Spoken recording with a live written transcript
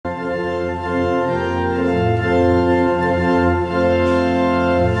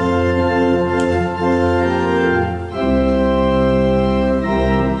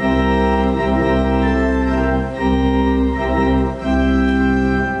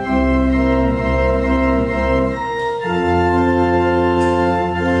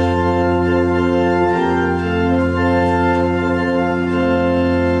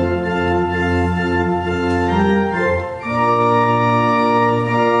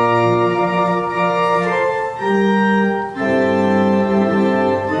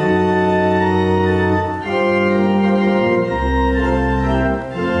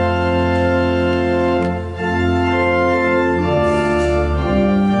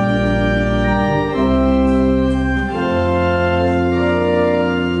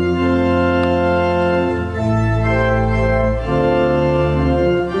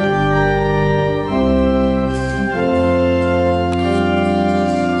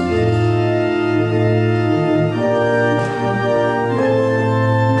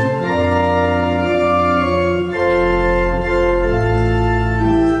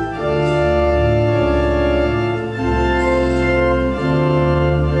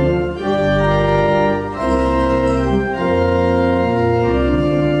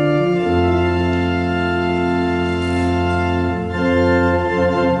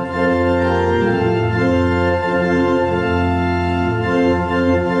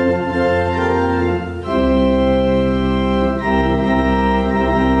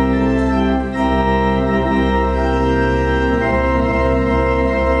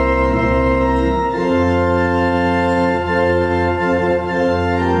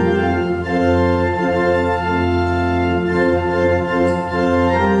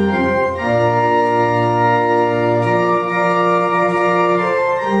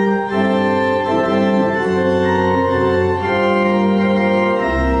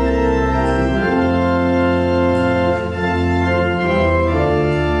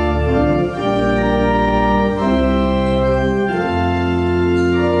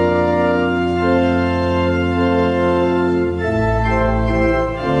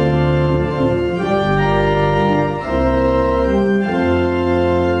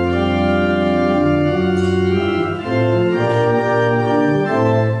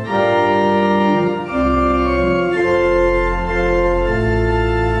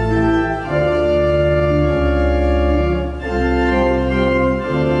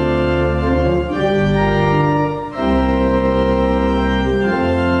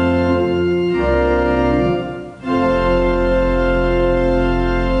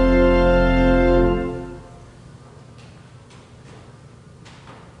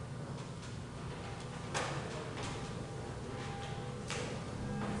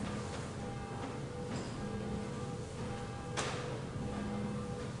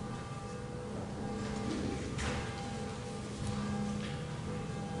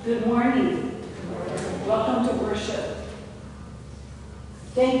Good morning. Welcome to worship.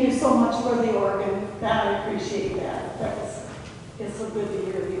 Thank you so much for the organ. I appreciate that. It's so good to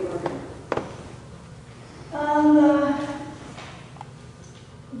hear the organ.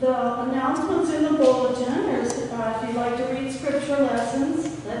 The announcements in the bulletin is if you'd like to read scripture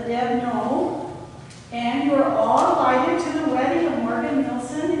lessons, let Deb know. And you're all invited to the wedding of Morgan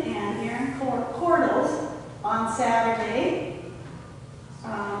Nilsson and Aaron Cordles on Saturday.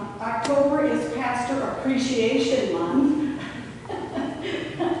 October is Pastor Appreciation Month.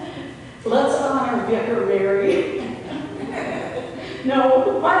 Let's honor Vicar Mary.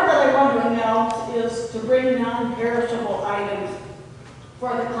 No, the part that I want to announce is to bring non-perishable items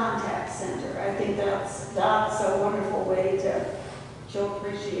for the contact center. I think that's a wonderful way to show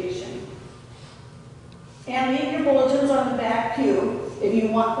appreciation. And leave your bulletins on the back pew. If you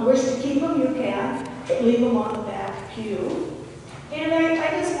wish to keep them, you can. But leave them on the back pew. And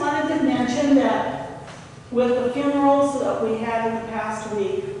I just wanted to mention that with the funerals that we had in the past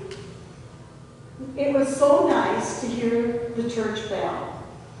week, it was so nice to hear the church bell.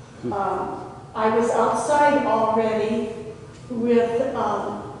 I was outside already with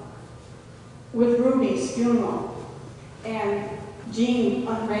Ruby's funeral, and Jean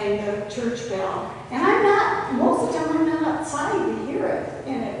rang the church bell. And most of the time I'm not outside to hear it.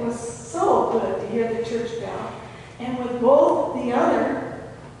 And it was so good to hear the church bell. And with both the other,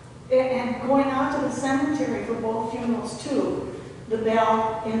 and going out to the cemetery for both funerals too, the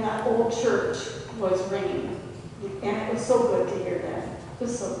bell in that old church was ringing. And it was so good to hear that. It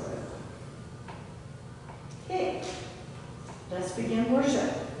was so good. Okay, let's begin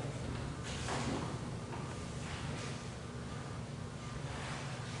worship.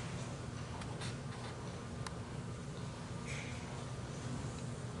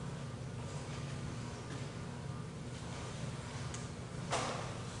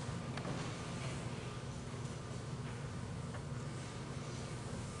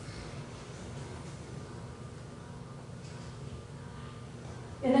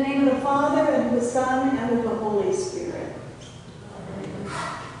 In the name of the Father, and of the Son, and of the Holy Spirit. Amen.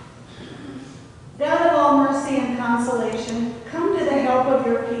 God of all mercy and consolation, come to the help of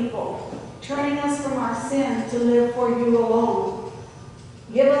your people, turning us from our sin to live for you alone.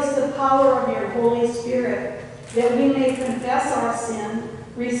 Give us the power of your Holy Spirit, that we may confess our sin,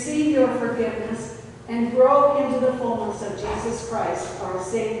 receive your forgiveness, and grow into the fullness of Jesus Christ, our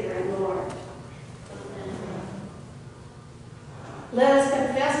Savior and Lord. Let us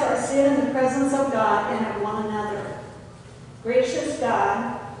confess our sin in the presence of God and of one another. Gracious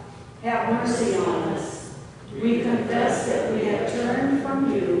God, have mercy on us. We confess that we have turned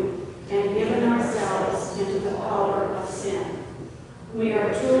from you and given ourselves into the power of sin. We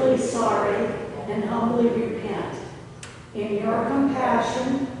are truly sorry and humbly repent. In your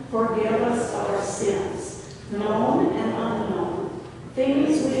compassion, forgive us our sins, known and unknown,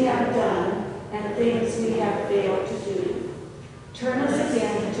 things we have done and things we have failed to do. Turn us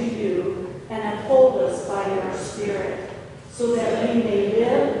again to you and uphold us by your Spirit, so that we may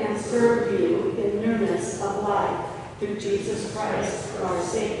live and serve you in newness of life through Jesus Christ, our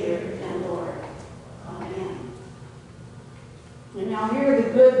Savior and Lord. Amen. And now hear the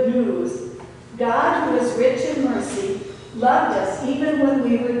good news. God, who is rich in mercy, loved us even when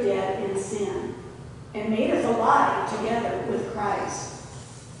we were dead in sin, and made us alive together with Christ.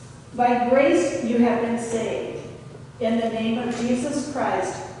 By grace you have been saved. In the name of Jesus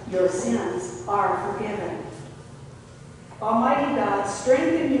Christ, your sins are forgiven. Almighty God,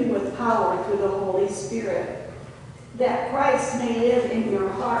 strengthen you with power through the Holy Spirit, that Christ may live in your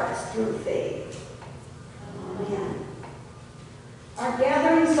hearts through faith. Amen. Our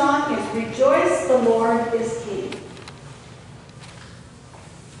gathering song is Rejoice, the Lord is King.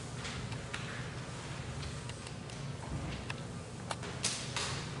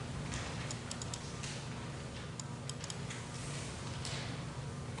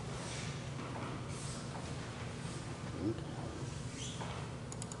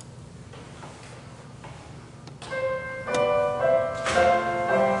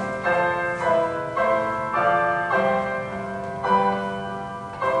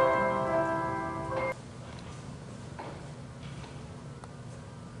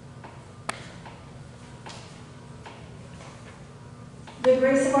 The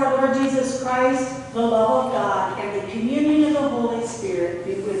grace of our Lord Jesus Christ, the love of God, and the communion of the Holy Spirit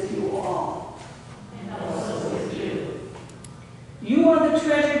be with you all. And also with you. You are the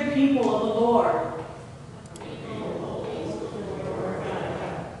treasured people of the Lord.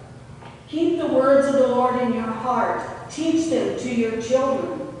 Keep the words of the Lord in your heart. Teach them to your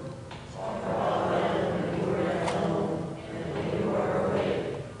children.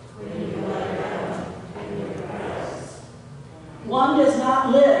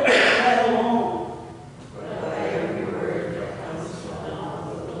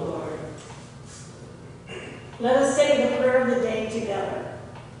 Let us say the prayer of the day together.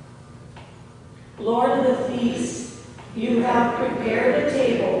 Lord of the feast, you have prepared a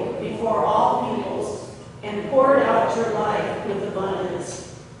table before all peoples and poured out your life with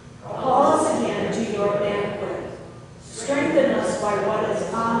abundance. Call us again to your banquet. Strengthen us by what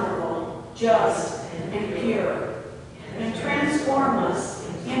is honorable, just, and pure, and transform us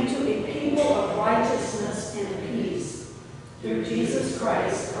into a people of righteousness and peace. Through Jesus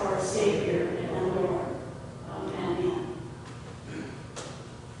Christ, our Savior and Lord. Amen.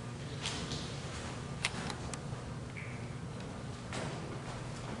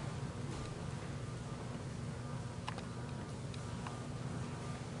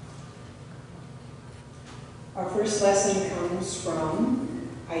 Our first lesson comes from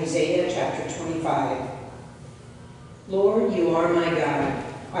Isaiah chapter 25. Lord, you are my God.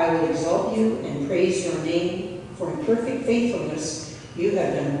 I will exalt you and praise your name, for in perfect faithfulness you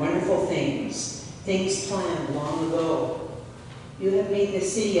have done wonderful things, things planned long ago. You have made the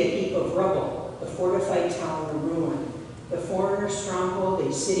city a heap of rubble, the fortified town a ruin, the foreigner's stronghold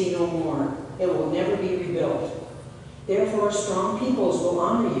a city no more. It will never be rebuilt. Therefore strong peoples will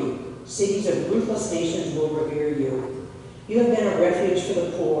honor you. Cities of ruthless nations will revere you. You have been a refuge for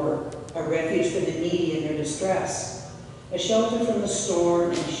the poor, a refuge for the needy in their distress, a shelter from the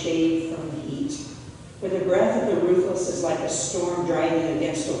storm and shade from the heat. For the breath of the ruthless is like a storm driving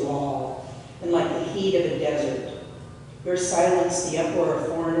against a wall, and like the heat of a desert. Your silence the uproar of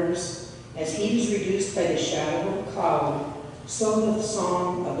foreigners. As heat is reduced by the shadow of a cloud, so the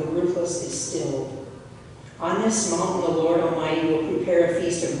song of the ruthless is stilled. On this mountain the Lord Almighty will prepare a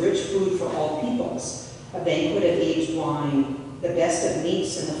feast of rich food for all peoples, a banquet of aged wine, the best of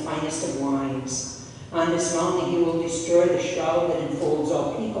meats and the finest of wines. On this mountain he will destroy the shroud that enfolds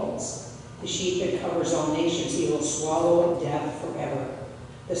all peoples. The sheet that covers all nations he will swallow up death forever.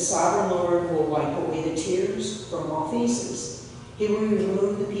 The sovereign Lord will wipe away the tears from all faces. He will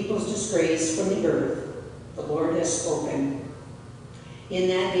remove the people's disgrace from the earth. The Lord has spoken. In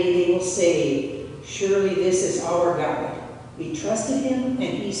that day they will say, surely this is our God. We trusted him, and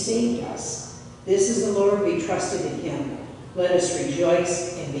he saved us. This is the Lord, we trusted in him. Let us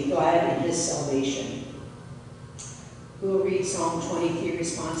rejoice and be glad in his salvation. Who will read Psalm 23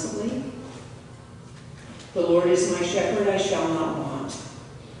 responsibly? The Lord is my shepherd, I shall not want.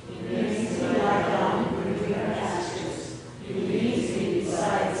 He makes me lie down in green pastures. He leads me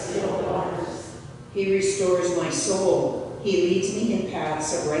beside still waters. He restores my soul. He leads me in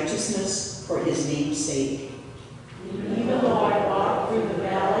paths of righteousness for his name's sake. Even though I walk through the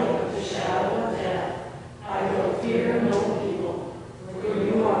valley of the shadow of death, I will fear no evil, for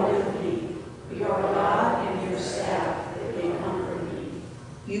you are with me. Your rod and your staff, they comfort me.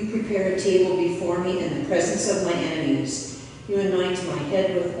 You prepare a table before me in the presence of my enemies. You anoint my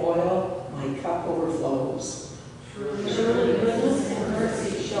head with oil, my cup overflows. Surely goodness and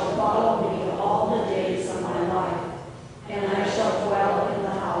mercy shall follow me all the days of my life, and I shall dwell in the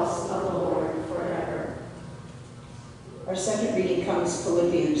house of the Lord forever. Our second reading comes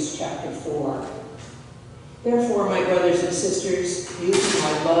Philippians chapter 4. Therefore, my brothers and sisters, you whom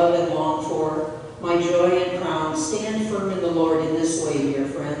I love and long for, my joy and crown, stand firm in the Lord in this way, dear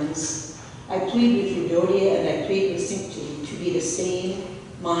friends. I plead with Euodia and I plead with Syntyche to be the same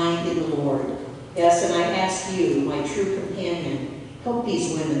mind in the Lord. Yes, and I ask you, my true companion, help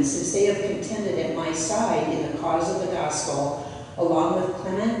these women, since they have contended at my side in the cause of the gospel, along with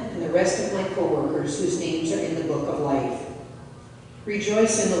Clement and the rest of my co-workers whose names are in the book of life.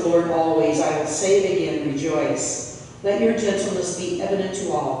 Rejoice in the Lord always. I will say it again, rejoice. Let your gentleness be evident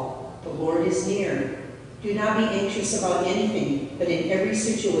to all. The Lord is near. Do not be anxious about anything, but in every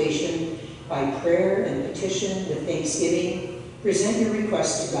situation, by prayer and petition with thanksgiving, present your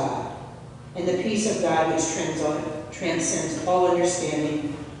requests to God. And the peace of God, which transcends all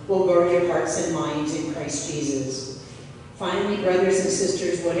understanding, will guard your hearts and minds in Christ Jesus. Finally, brothers and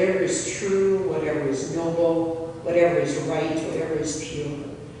sisters, whatever is true, whatever is noble, whatever is right, whatever is pure,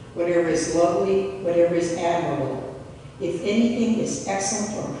 whatever is lovely, whatever is admirable, if anything is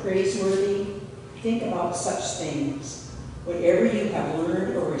excellent or praiseworthy, think about such things. Whatever you have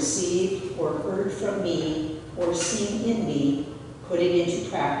learned or received or heard from me or seen in me, put it into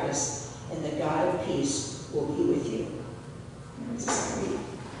practice, and the God of peace will be with you.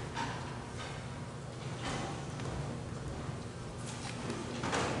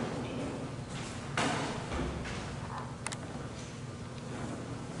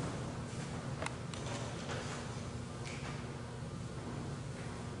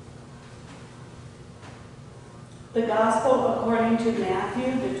 The Gospel according to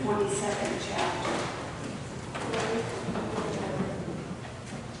Matthew, the 22nd chapter.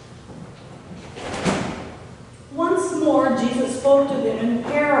 spoke to them in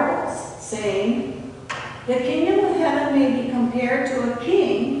parables, saying, "The kingdom of heaven may be compared to a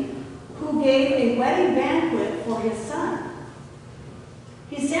king who gave a wedding banquet for his son.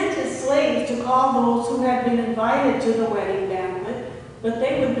 He sent his slaves to call those who had been invited to the wedding banquet, but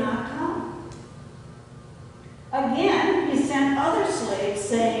they would not come. Again, he sent other slaves,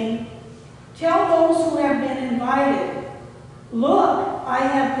 saying, 'Tell those who have been invited, look, I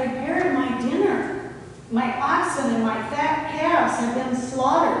have prepared my dinner. My oxen and my fat calves have been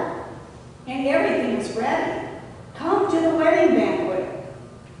slaughtered, and everything is ready. Come to the wedding banquet.'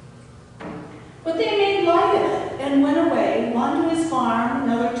 But they made light of it and went away, one to his farm,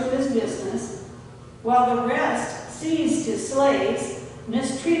 another to his business, while the rest seized his slaves,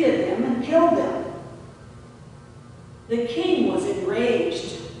 mistreated them, and killed them. The king was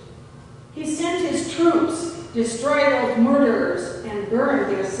enraged. He sent his troops, destroyed those murderers, and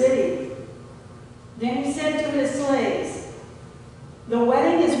burned their city. Then he said to his slaves, 'The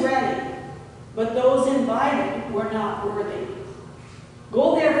wedding is ready, but those invited were not worthy.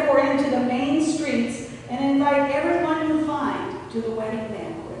 Go therefore into the main streets and invite everyone you find to the wedding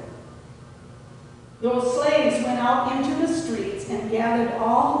banquet.' Those slaves went out into the streets and gathered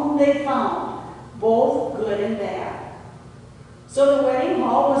all whom they found, both good and bad. So the wedding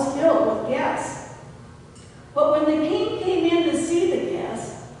hall was filled with guests. But when the king came in to see the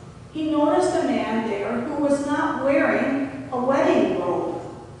guests, he noticed a man there who was not wearing a wedding robe.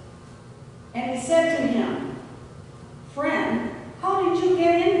 And he said to him, 'Friend, how did you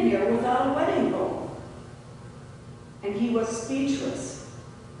get in here without a wedding robe?' And he was speechless.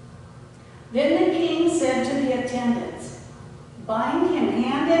 Then the king said to the attendants, 'Bind him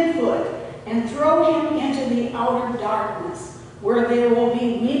hand and foot and throw him into the outer darkness, where there will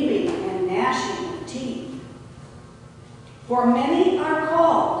be weeping and gnashing of teeth. For many are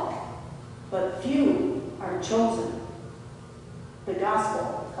called, but few are chosen.'" The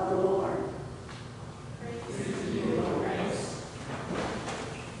Gospel of the Lord. Praise to you, Lord Christ.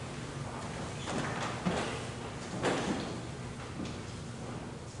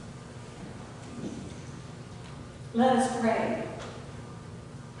 Let us pray.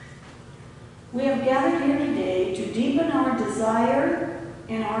 We have gathered here today to deepen our desire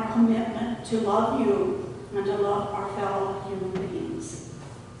and our commitment to love you and to love our fellow human beings.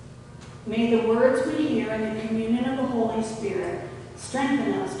 May the words we hear in the communion of the Holy Spirit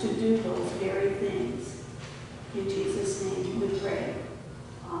strengthen us to do those very things. In Jesus' name we pray.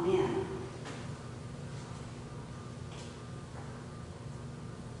 Amen.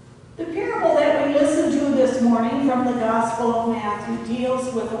 The parable that we listened to this morning from the Gospel of Matthew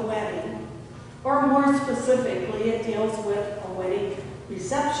deals with a wedding, or more specifically, it deals with a wedding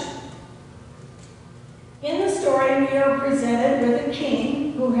reception. In the story, we are presented with a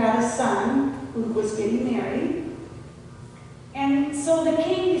king who had a son who was getting married. And so the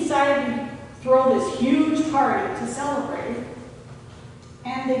king decided to throw this huge party to celebrate.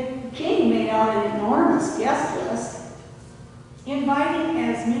 And the king made out an enormous guest list, inviting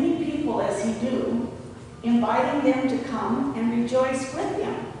as many people as he do, inviting them to come and rejoice with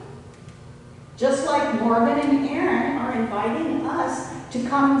him. Just like Mormon and Aaron are inviting us to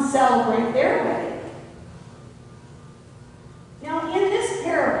come and celebrate their wedding. Now, in this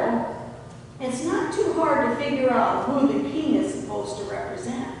parable, it's not too hard to figure out who the king is supposed to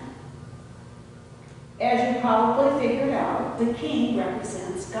represent. As you probably figured out, the king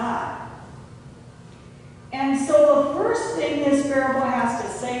represents God. And so the first thing this parable has to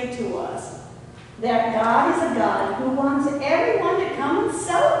say to us, that God is a God who wants everyone to come and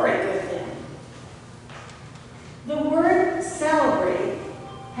celebrate with him. The word celebrate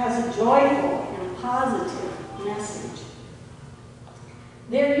has a joyful and positive message.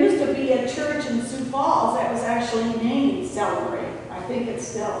 There used to be a church in Sioux Falls that was actually named Celebrate. I think it's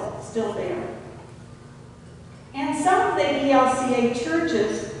still there. And some of the ELCA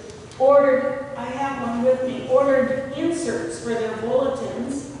churches ordered, I have one with me, ordered inserts for their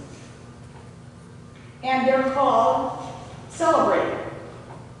bulletins, and they're called Celebrate.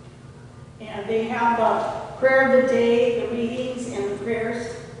 And they have a prayer of the day, the readings, and the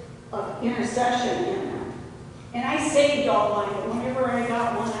prayers of intercession in them. And I saved all mine, but whenever I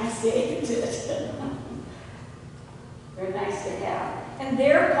got one, I saved it. They're nice to have. And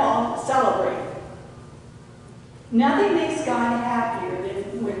they're called Celebrate. Nothing makes God happier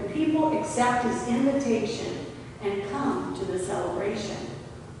than when people accept his invitation and come to the celebration.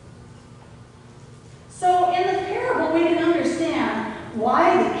 So in the parable, we can understand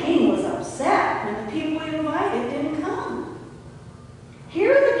why the king was upset when the people he invited didn't come.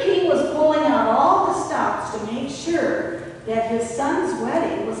 Here the king was pulling out all the stops to make sure that his son's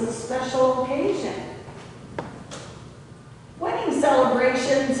wedding was a special occasion. Wedding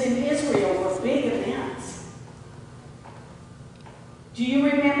celebrations in Israel were big events. Do you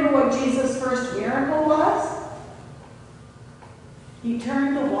remember what Jesus' first miracle was? He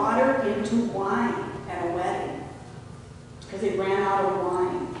turned the water into wine at a wedding because he ran out of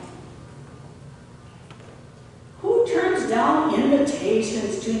wine. Who turns down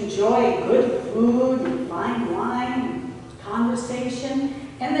invitations to enjoy good food and fine wine, conversation,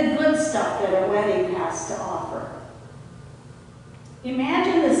 and the good stuff that a wedding has to offer?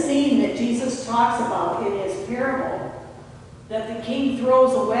 Imagine the scene that Jesus talks about in his parable, that the king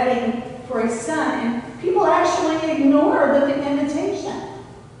throws a wedding for his son, and people actually ignore the invitation.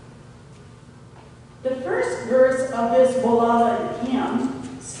 The first verse of this beloved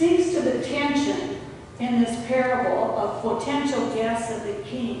hymn speaks to the tension in this parable of potential guests of the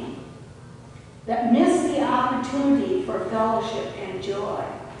king that miss the opportunity for fellowship and joy.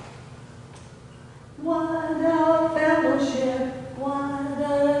 What a fellowship, what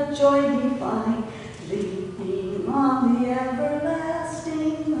a joy divine, leaning on the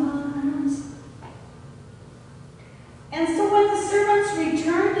everlasting arms. And so when the servants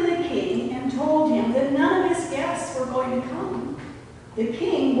returned to the king and told him that none of his guests were going to come, the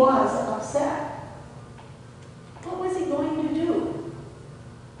king was upset. What was he going to do?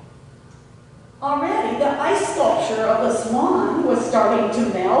 Already the ice sculpture of the swan was starting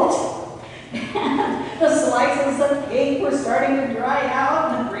to melt, and the slices of cake were starting to dry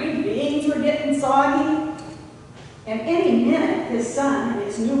out, and the green beans were getting soggy. And any minute, his son and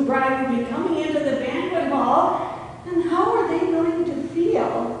his new bride would be coming into the banquet hall, and how are they going to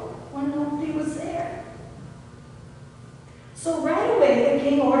feel when nobody was there? So right away, the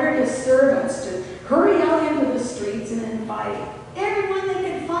king ordered his servants to hurry out into the streets and invite everyone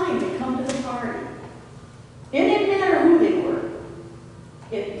they could find to come to the party. It didn't matter who they were.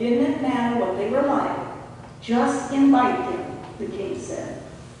 It didn't matter what they were like. Just invite them, the king said.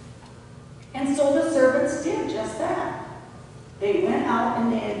 And so the servants did just that. They went out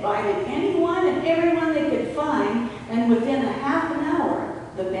and they invited anyone and everyone they could find, and within a half an hour,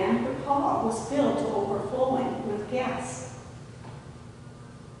 the banquet hall was filled to overflowing with guests.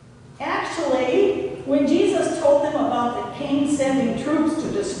 Actually, when Jesus told them about the king sending troops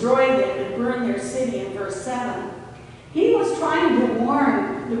to destroy them and burn their city in verse 7, he was trying to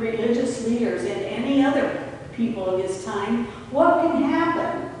warn the religious leaders and any other people of his time what can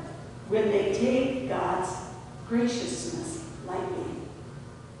happen when they take God's graciousness lightly.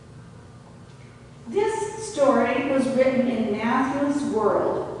 This story was written in Matthew's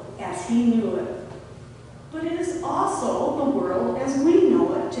world as he knew it, but it is also the world as we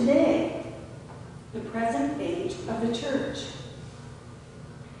know it today, the present age of the church.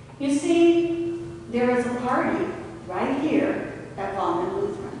 You see, there is a party right here at Vangen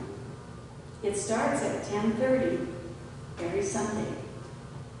Lutheran. It starts at 10:30 every Sunday.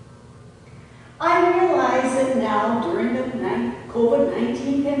 I realize that now, during the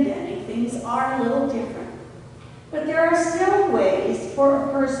COVID-19 pandemic, things are a little different. But there are still ways for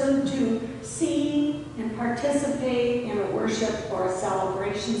a person to see and participate in a worship or a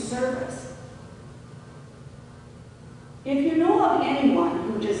celebration service. If you know of anyone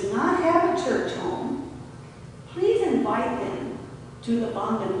who does not have a church home, please invite them to the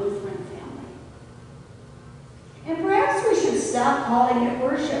Vangen Lutheran family. And perhaps we should stop calling it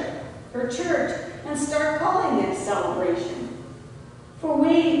worship or church and start calling it celebration. For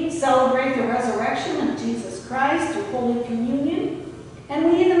we celebrate the resurrection of Jesus Christ through Holy Communion, and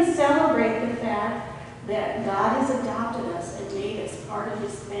we even celebrate the fact that God has adopted us and made us part of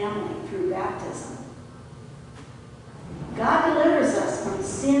his family through baptism. God delivers us from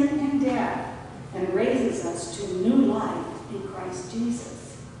sin and death and raises us to new life in Christ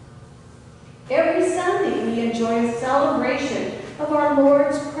Jesus. Every Sunday we enjoy a celebration of our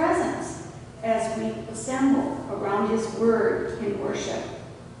Lord's presence as we assemble around his word in worship.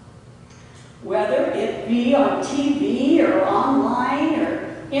 Whether it be on TV or online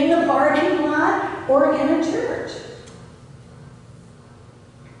or in the parking lot or in a church.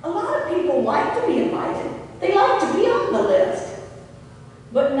 A lot of people like to be invited. They like to be on the list.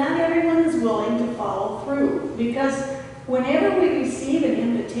 But not everyone is willing to follow through, because whenever we receive an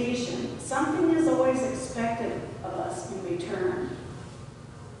invitation, something is always expected of us in return.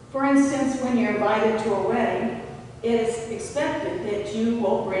 For instance, when you're invited to a wedding, it is expected that you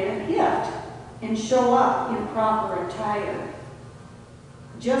will bring a gift and show up in proper attire.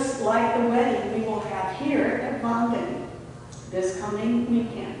 Just like the wedding we will have here at Vangen this coming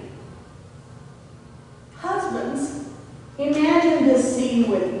weekend. Husbands, imagine this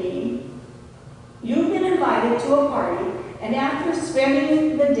scene with me. You've been invited to a party, and after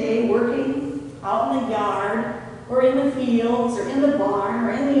spending the day working out in the yard or in the fields, or in the barn,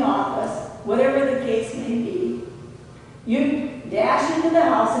 or in the office, whatever the case may be. You dash into the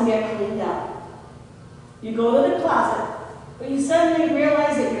house and get cleaned up. You go to the closet, but you suddenly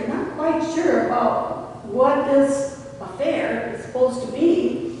realize that you're not quite sure about what this affair is supposed to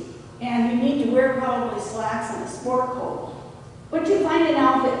be, and you need to wear probably slacks and a sport coat. But you find an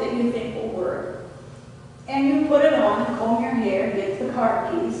outfit that you think will work, and you put it on, comb your hair, get the car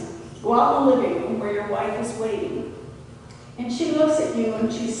keys, go out in the living room where your wife is waiting. And she looks at you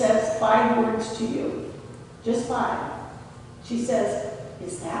and she says 5 words to you. Just 5. She says,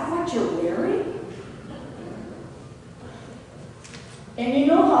 "Is that what you're wearing?" And you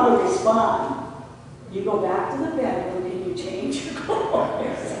know how to respond. You go back to the bedroom and you change your clothes.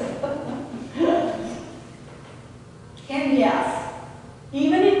 And yes,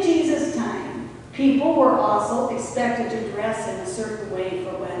 even in Jesus' time, people were also expected to dress in a certain way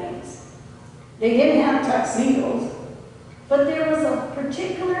for weddings. They didn't have tuxedos, but there was a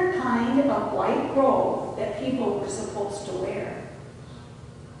particular kind of white robe that people were supposed to wear.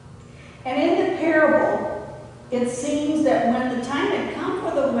 And in the parable, it seems that when the time had come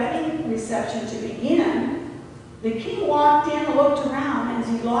for the wedding reception to begin, the king walked in and looked around.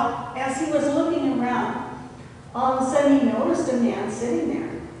 As he was looking around, all of a sudden he noticed a man sitting there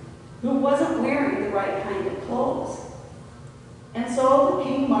who wasn't wearing the right kind of clothes. And so the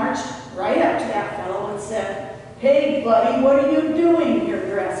king marched right up to that fellow and said, "Hey, buddy, what are you doing here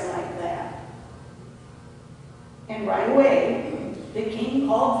dressed like that?" And right away, the king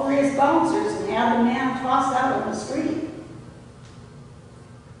called for his bouncers and had the man tossed out on the street.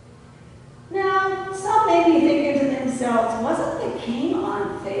 Now, some may be thinking to themselves, wasn't the king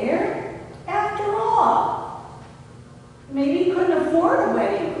unfair? After all, maybe he couldn't afford a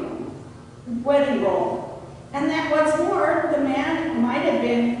wedding robe. And that what's more, the man might have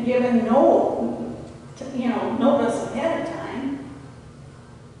been given notice ahead of time.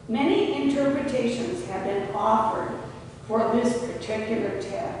 Many interpretations have been offered for this particular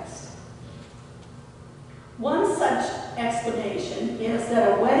text. One such explanation is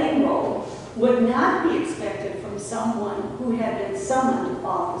that a wedding robe would not be expected from someone who had been summoned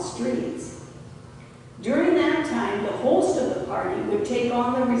off the streets. During that time, the host of the party would take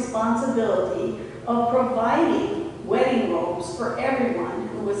on the responsibility of providing wedding robes for everyone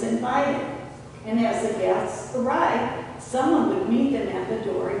who was invited. And as the guests arrived, someone would meet them at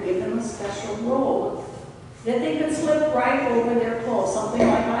the door and give them a special robe that they could slip right over their clothes, something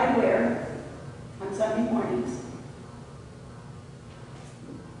like I wear on Sunday mornings.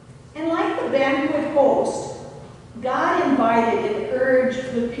 And like the banquet host, God invited and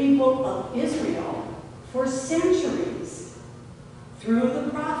urged the people of Israel for centuries through the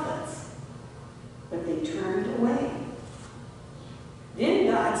prophets, but they turned away.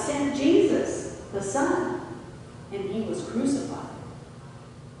 Then God sent Jesus, the Son, and he was crucified.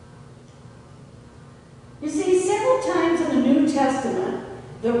 You see, several times in the New Testament,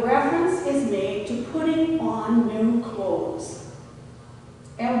 the reference is made to putting on new clothes.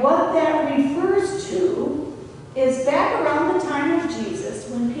 And what that refers to is back around the time of Jesus,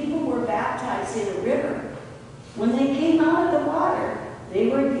 when people were baptized in a river. When they came out of the water, they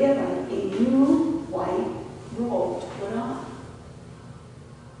were given a new white robe to put on.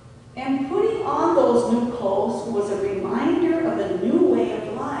 And putting on those new clothes was a reminder of a new way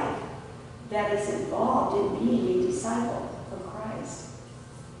of life that is involved in being a disciple of Christ.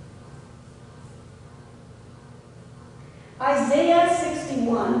 Isaiah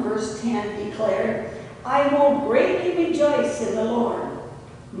 61 verse 10 declared, "I will greatly rejoice in the Lord.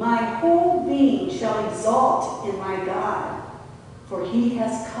 My whole being shall exalt in my God, for he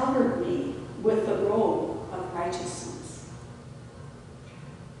has covered me with the robe of righteousness."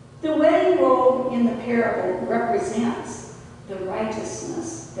 The wedding robe in the parable represents the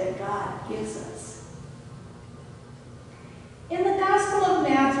righteousness that God gives us. In the Gospel of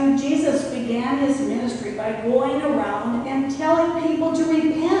Matthew, Jesus began his ministry by going around and telling people to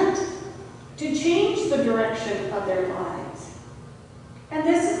repent, to change the direction of their lives. And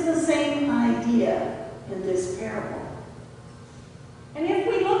this is the same idea in this parable. And if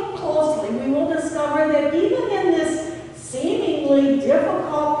we look closely, we will discover that even in this seemingly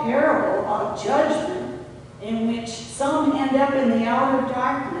difficult parable of judgment, in which some end up in the outer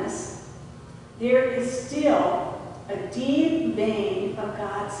darkness, there is still a deep vein of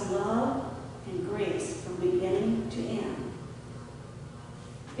God's love and grace from beginning to end.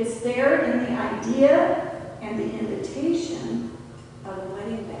 It's there in the idea and the invitation of a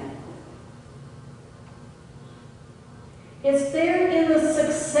wedding banquet. It's there in the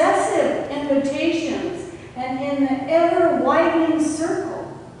successive invitations and in the ever-widening circle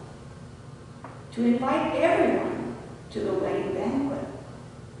to invite everyone to the wedding banquet.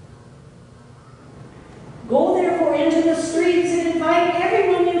 Go therefore into the streets and invite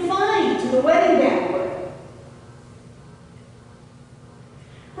everyone you find to the wedding banquet.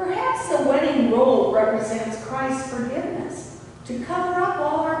 Perhaps the wedding robe represents Christ's forgiveness to cover up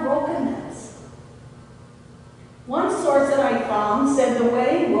all our brokenness. One source that I found said the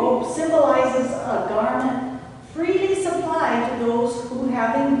wedding robe symbolizes a garment freely supplied to those who,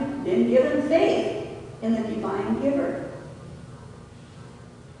 having been given faith in the divine giver.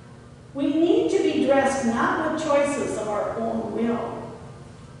 We need to be dressed not with choices of our own will,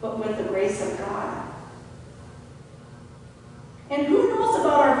 but with the grace of God. And who knows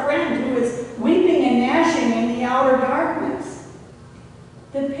about our friend who is weeping and gnashing in the outer darkness?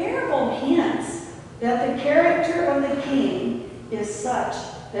 The parable hints that the character of the king is such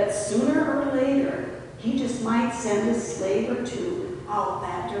that sooner or later he just might send a slave or two out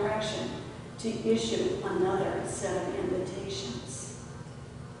that direction to issue another set of invitations.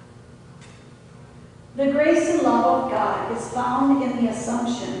 The grace and love of God is found in the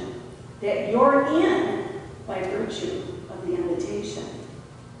assumption that you're in by virtue of the invitation,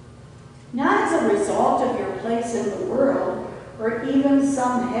 not as a result of your place in the world or even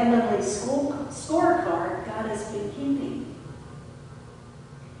some heavenly scorecard God has been keeping.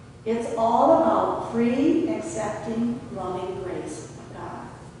 It's all about free, accepting, loving grace of God.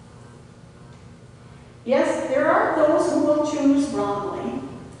 Yes, there are those who will choose wrongly.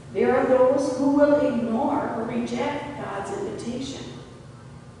 There are those who will ignore or reject God's invitation.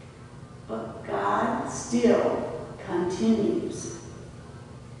 But God still continues.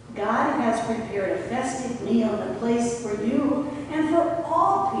 God has prepared a festive meal and a place for you and for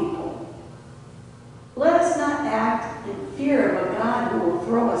all people. Let us not act in fear of a God who will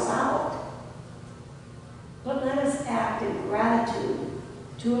throw us out, but let us act in gratitude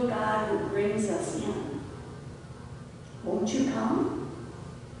to a God who brings us in. Won't you come?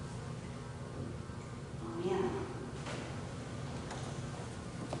 Amen.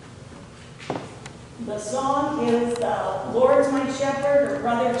 The song is "The Lord's My Shepherd," or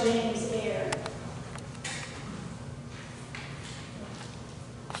Brother James Eyre.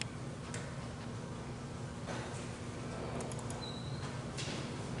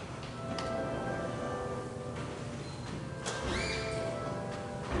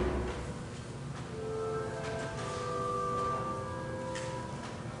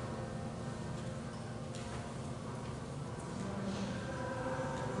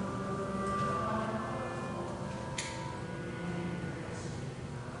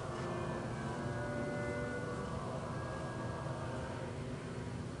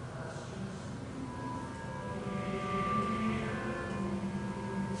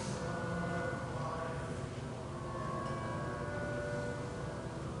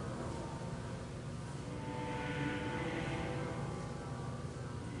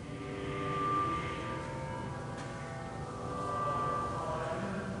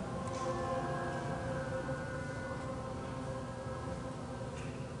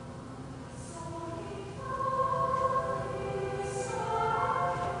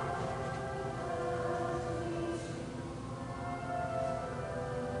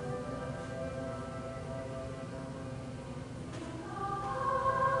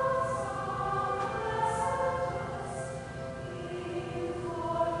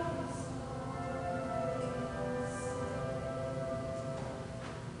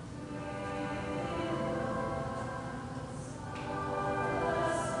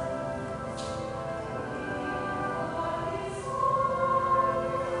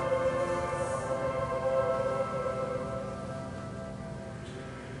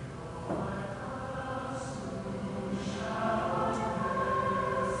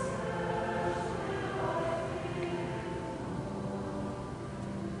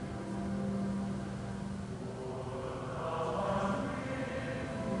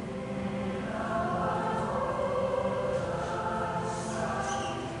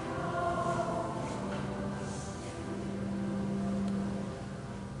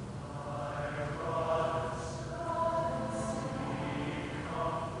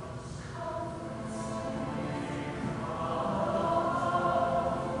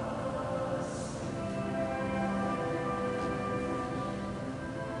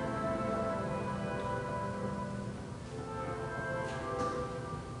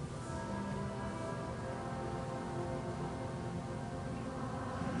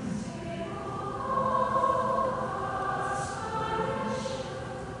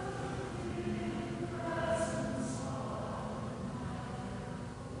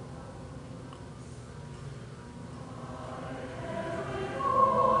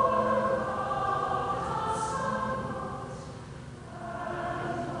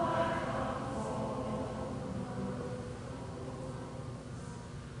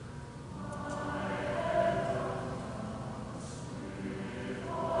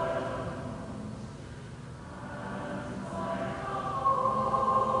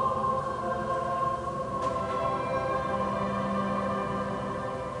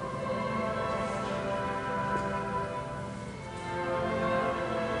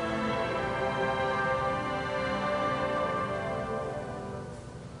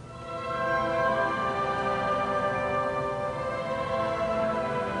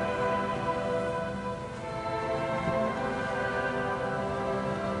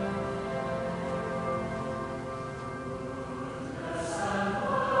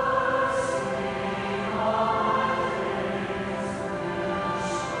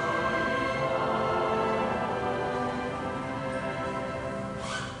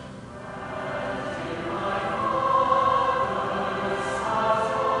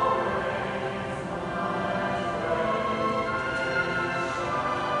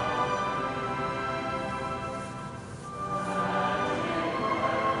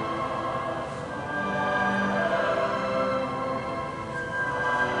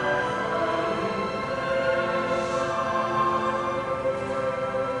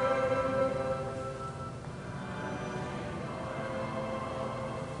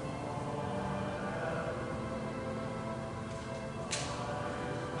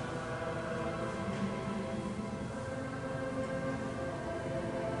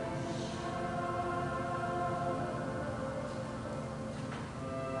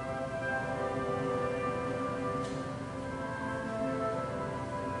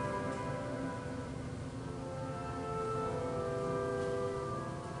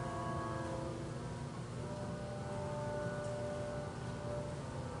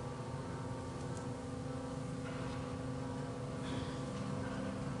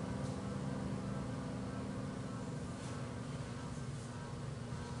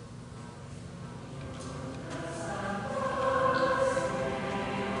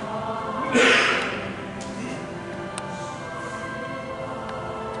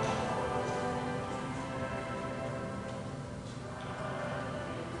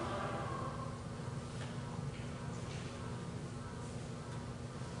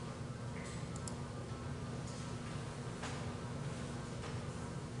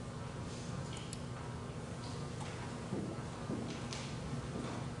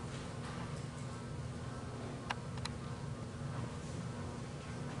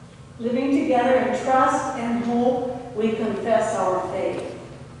 Living together in trust and hope, we confess our faith.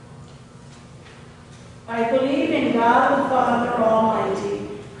 I believe in God the Father Almighty,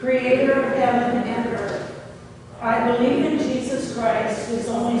 creator of heaven and earth. I believe in Jesus Christ, his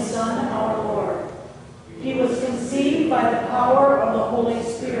only Son, our Lord. He was conceived by the power of the Holy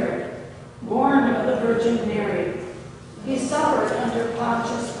Spirit, born of the Virgin Mary. He suffered under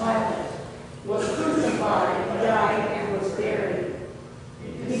Pontius Pilate, was crucified, died, and was buried.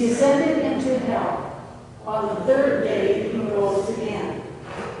 He descended into hell. On the third day he rose again.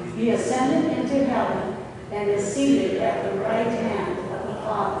 He ascended into heaven and is seated at the right hand of the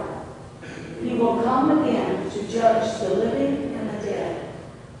Father. He will come again to judge the living and the dead.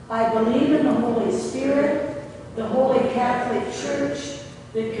 I believe in the Holy Spirit, the Holy Catholic Church,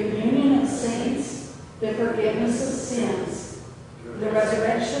 the communion of saints, the forgiveness of sins, the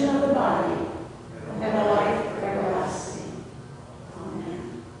resurrection of the body, and the life everlasting.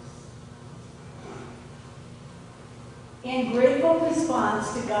 Amen. In grateful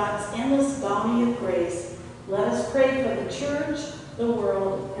response to God's endless bounty of grace, let us pray for the church, the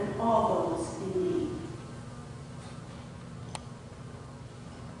world, and all those in need.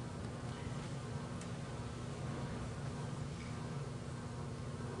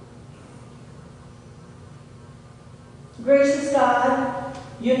 Gracious God,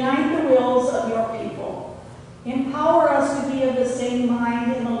 unite the wills of your people. Empower us to be of the same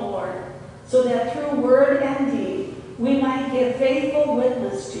mind in the Lord, so that through word and deed we might give faithful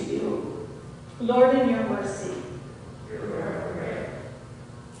witness to you. Lord, in your mercy.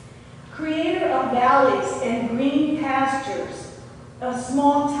 Creator of valleys and green pastures, of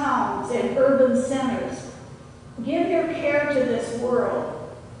small towns and urban centers, give your care to this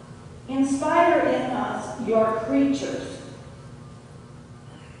world. Inspire in us your creatures,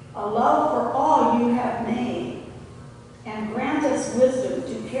 a love for all you have made, and grant us wisdom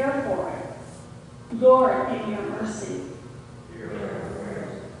to care for it. Lord, in your mercy.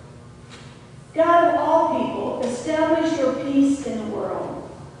 God of all people, establish your peace in the world.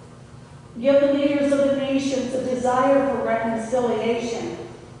 Give the leaders of the nations a desire for reconciliation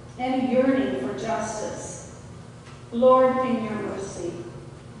and a yearning for justice. Lord, in your mercy.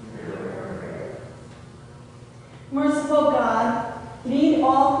 Merciful God, lead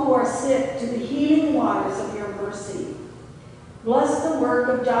all who are sick to the healing waters of your mercy. Bless the work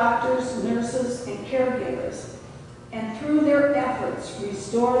of doctors, nurses, and caregivers, and through their efforts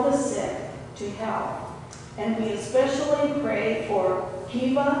restore the sick to health. And we especially pray for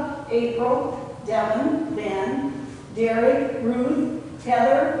Kiva, April, Devin, Ben, Derek, Ruth,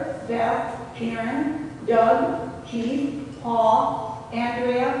 Heather, Beth, Karen, Doug, Keith, Paul,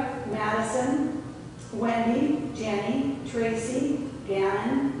 Andrea, Madison, Wendy, Jenny, Tracy,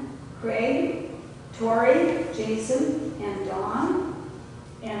 Gannon, Craig, Tori, Jason, and Dawn.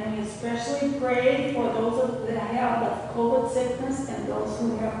 And we especially pray for those that have the COVID sickness and those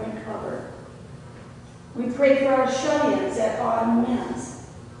who have recovered. We pray for our shut-ins at Autumn Winds,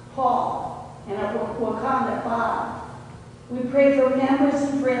 Paul, and at Wakanda Bob. We pray for members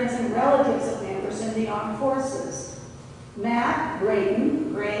and friends and relatives of members in the armed forces. Matt,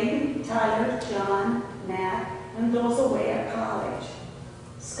 Braden, Greg, Tyler, John, Matt, and those away at college.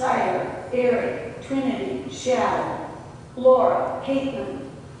 Skylar, Eric, Trinity, Shadow, Laura, Caitlin,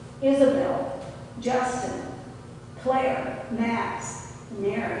 Isabel, Justin, Claire, Max,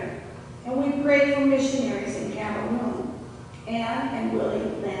 Mary. And we pray for missionaries in Cameroon, Anne and Willie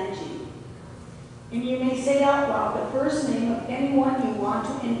Lange. And you may say out loud the first name of anyone you want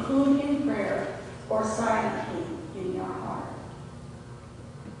to include in prayer or silently in your heart.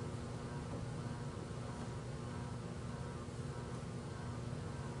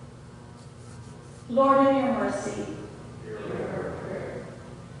 Lord, in your mercy.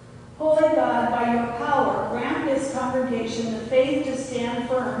 Holy God, by your power, grant this congregation the faith to stand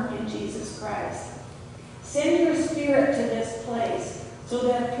firm in Jesus Christ. Send your Spirit to this place so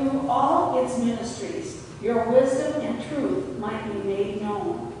that through all its ministries, your wisdom and truth might be made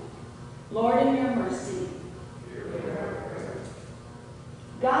known. Lord, in your mercy.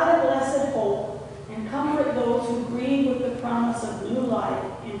 God of blessed hope, and comfort those who grieve with the promise of new life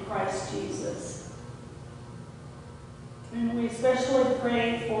in Christ Jesus. And we especially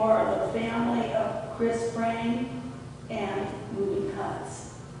pray for the family of Chris Frame and Ruby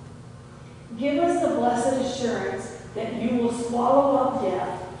Cutts. Give us the blessed assurance that you will swallow up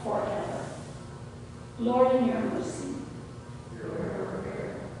death forever. Lord, in your mercy.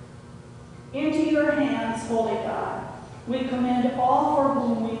 Into your hands, holy God, we commend all for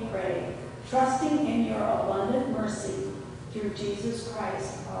whom we pray, trusting in your abundant mercy through Jesus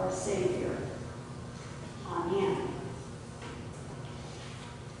Christ, our Savior. Amen.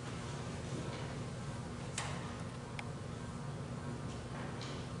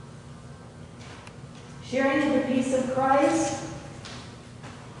 sharing in the peace of Christ.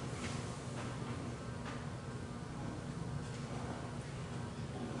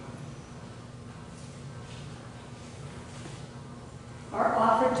 Our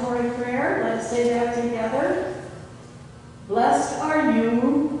offertory prayer, let us say that together. Blessed are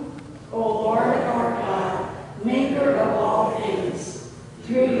you, O Lord our God, maker of all things.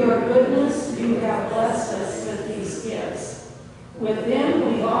 Through your goodness you have blessed us with these gifts. With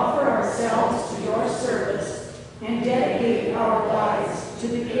them we offer ourselves to your service and dedicate our lives to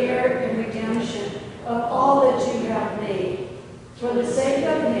the care and redemption of all that you have made. For the sake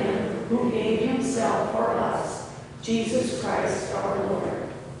of him who gave himself for us, Jesus Christ our Lord.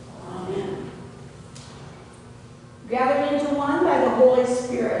 Amen. Gathered into one by the Holy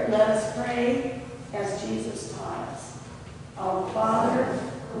Spirit, let us pray as Jesus taught us. Our Father,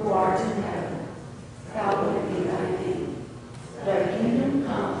 who art in heaven, hallowed be thy name. Thy kingdom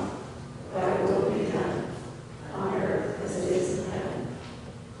come, thy will be done, on earth as it is in heaven.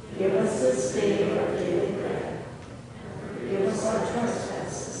 Give us this day our daily bread. Forgive us our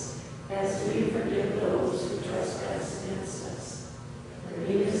trespasses, as we forgive those who trespass against us.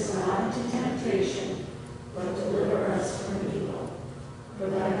 Lead us not into temptation, but deliver us from evil. For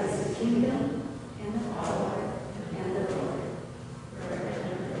thine is the kingdom, and the power, and the glory, forever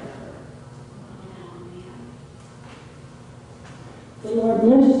and ever. Amen. The Lord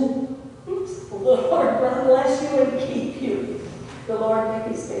bless you and keep you. The Lord make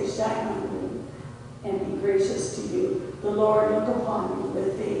his face shine on you and be gracious to you. The Lord look upon you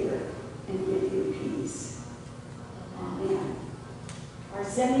with favor and give you peace. Amen. Our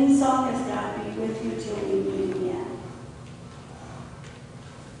sending song is God be with you till we meet again.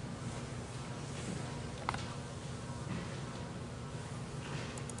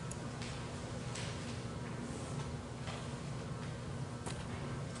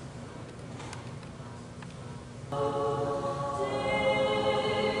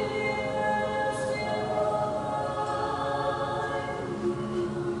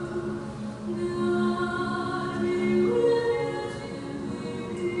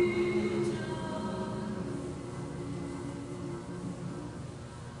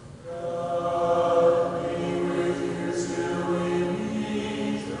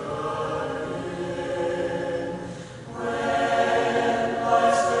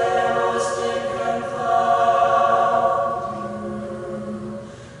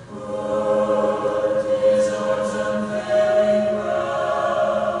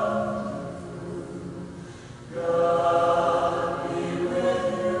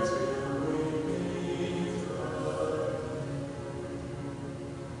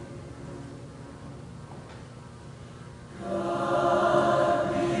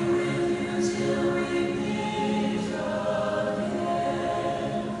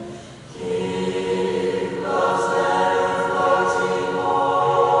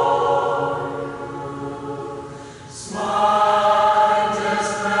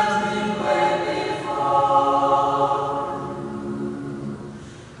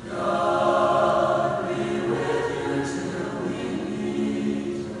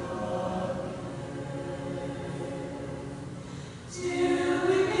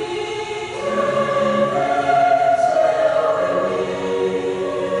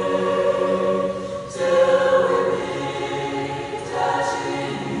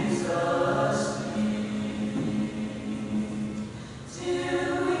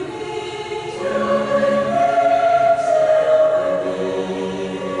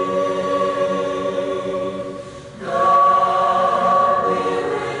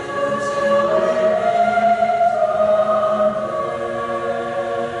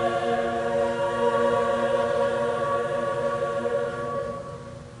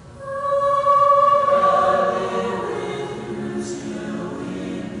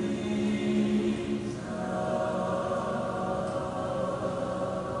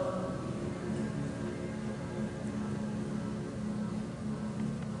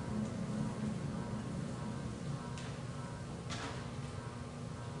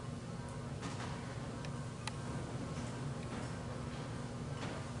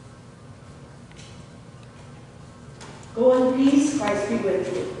 Go in peace, Christ be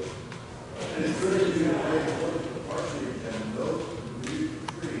with you. And it's good you have the partially and those who leave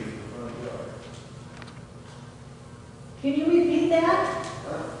free from the yard. Can you repeat that?